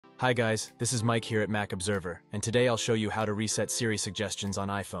Hi guys, this is Mike here at Mac Observer, and today I'll show you how to reset Siri suggestions on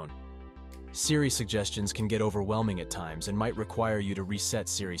iPhone. Siri suggestions can get overwhelming at times and might require you to reset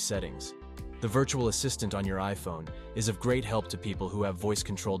Siri settings. The virtual assistant on your iPhone is of great help to people who have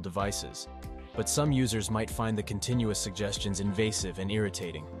voice-controlled devices, but some users might find the continuous suggestions invasive and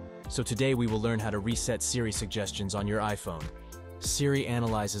irritating. So today we will learn how to reset Siri suggestions on your iPhone. Siri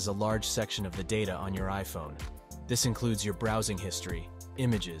analyzes a large section of the data on your iPhone. This includes your browsing history,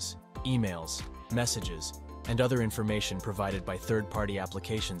 images, emails, messages, and other information provided by third-party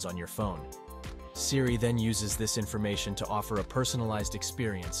applications on your phone. Siri then uses this information to offer a personalized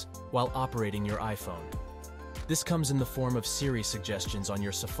experience while operating your iPhone. This comes in the form of Siri suggestions on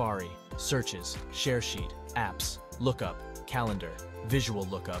your Safari, searches, share sheet, apps, lookup, calendar, visual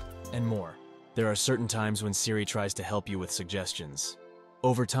lookup, and more. There are certain times when Siri tries to help you with suggestions.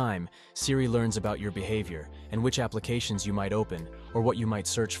 Over time, Siri learns about your behavior and which applications you might open or what you might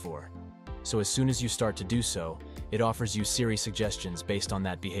search for. So as soon as you start to do so, it offers you Siri suggestions based on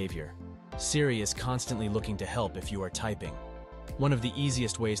that behavior. Siri is constantly looking to help if you are typing. One of the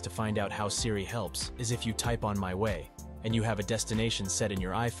easiest ways to find out how Siri helps is if you type "on my way" and you have a destination set in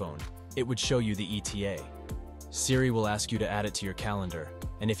your iPhone, it would show you the ETA. Siri will ask you to add it to your calendar,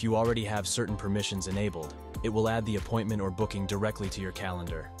 and if you already have certain permissions enabled, it will add the appointment or booking directly to your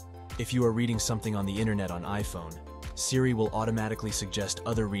calendar. If you are reading something on the internet on iPhone, Siri will automatically suggest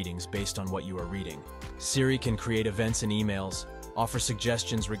other readings based on what you are reading. Siri can create events and emails, offer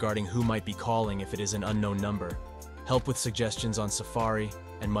suggestions regarding who might be calling if it is an unknown number, help with suggestions on Safari,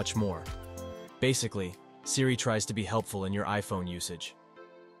 and much more. Basically, Siri tries to be helpful in your iPhone usage.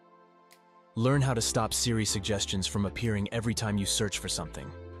 Learn how to stop Siri suggestions from appearing every time you search for something.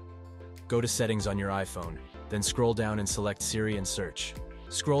 Go to Settings on your iPhone, then scroll down and select Siri and Search.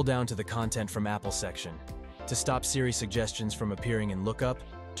 Scroll down to the Content from Apple section. To stop Siri suggestions from appearing in Lookup,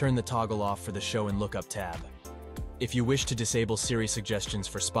 turn the toggle off for the Show in Lookup tab. If you wish to disable Siri suggestions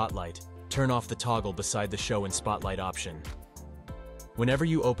for Spotlight, turn off the toggle beside the Show in Spotlight option. Whenever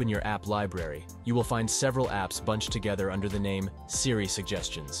you open your app library, you will find several apps bunched together under the name Siri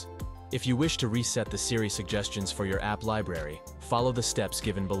Suggestions. If you wish to reset the Siri suggestions for your app library, follow the steps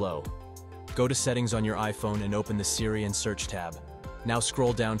given below. Go to Settings on your iPhone and open the Siri and Search tab. Now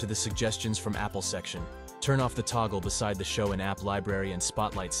scroll down to the Suggestions from Apple section. Turn off the toggle beside the Show in App Library and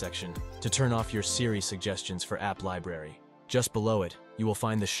Spotlight section to turn off your Siri suggestions for App Library. Just below it, you will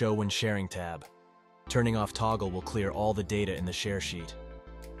find the Show when Sharing tab. Turning off toggle will clear all the data in the share sheet.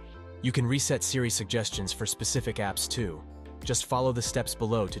 You can reset Siri suggestions for specific apps too. Just follow the steps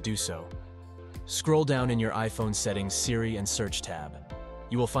below to do so. Scroll down in your iPhone Settings Siri and Search tab.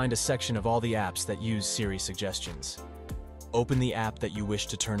 You will find a section of all the apps that use Siri suggestions. Open the app that you wish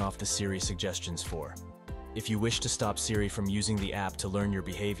to turn off the Siri suggestions for. If you wish to stop Siri from using the app to learn your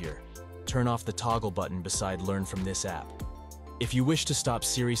behavior, turn off the toggle button beside Learn from this app. If you wish to stop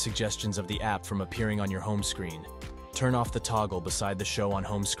Siri suggestions of the app from appearing on your home screen, turn off the toggle beside the Show on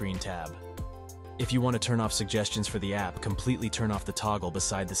Home Screen tab. If you want to turn off suggestions for the app, completely turn off the toggle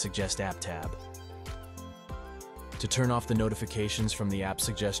beside the Suggest App tab. To turn off the notifications from the app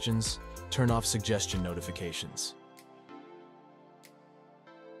suggestions, turn off suggestion notifications.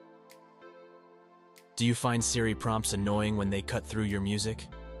 Do you find Siri prompts annoying when they cut through your music?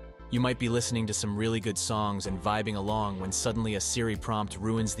 You might be listening to some really good songs and vibing along when suddenly a Siri prompt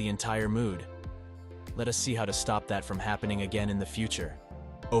ruins the entire mood. Let us see how to stop that from happening again in the future.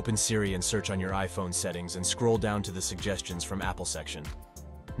 Open Siri and Search on your iPhone settings and scroll down to the Suggestions from Apple section.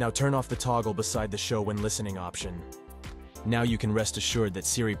 Now turn off the toggle beside the Show when Listening option. Now you can rest assured that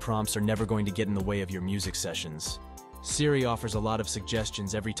Siri prompts are never going to get in the way of your music sessions. Siri offers a lot of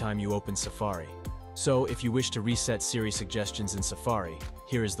suggestions every time you open Safari. So if you wish to reset Siri suggestions in Safari,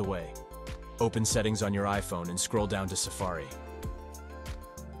 here is the way. Open Settings on your iPhone and scroll down to Safari.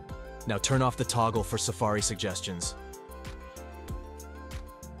 Now turn off the toggle for Safari suggestions.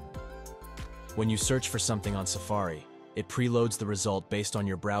 When you search for something on Safari, it preloads the result based on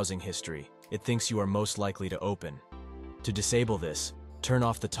your browsing history it thinks you are most likely to open. To disable this, turn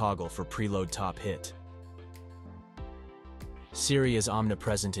off the toggle for Preload Top Hit. Siri is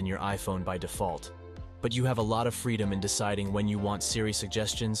omnipresent in your iPhone by default, but you have a lot of freedom in deciding when you want Siri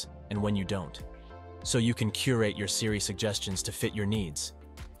suggestions and when you don't. So you can curate your Siri suggestions to fit your needs.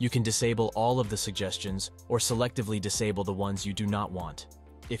 You can disable all of the suggestions or selectively disable the ones you do not want.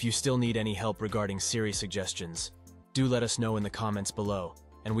 If you still need any help regarding Siri suggestions, do let us know in the comments below,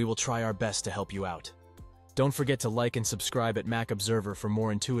 and we will try our best to help you out. Don't forget to like and subscribe at Mac Observer for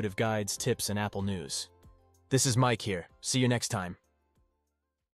more intuitive guides, tips, and Apple news. This is Mike here. See you next time.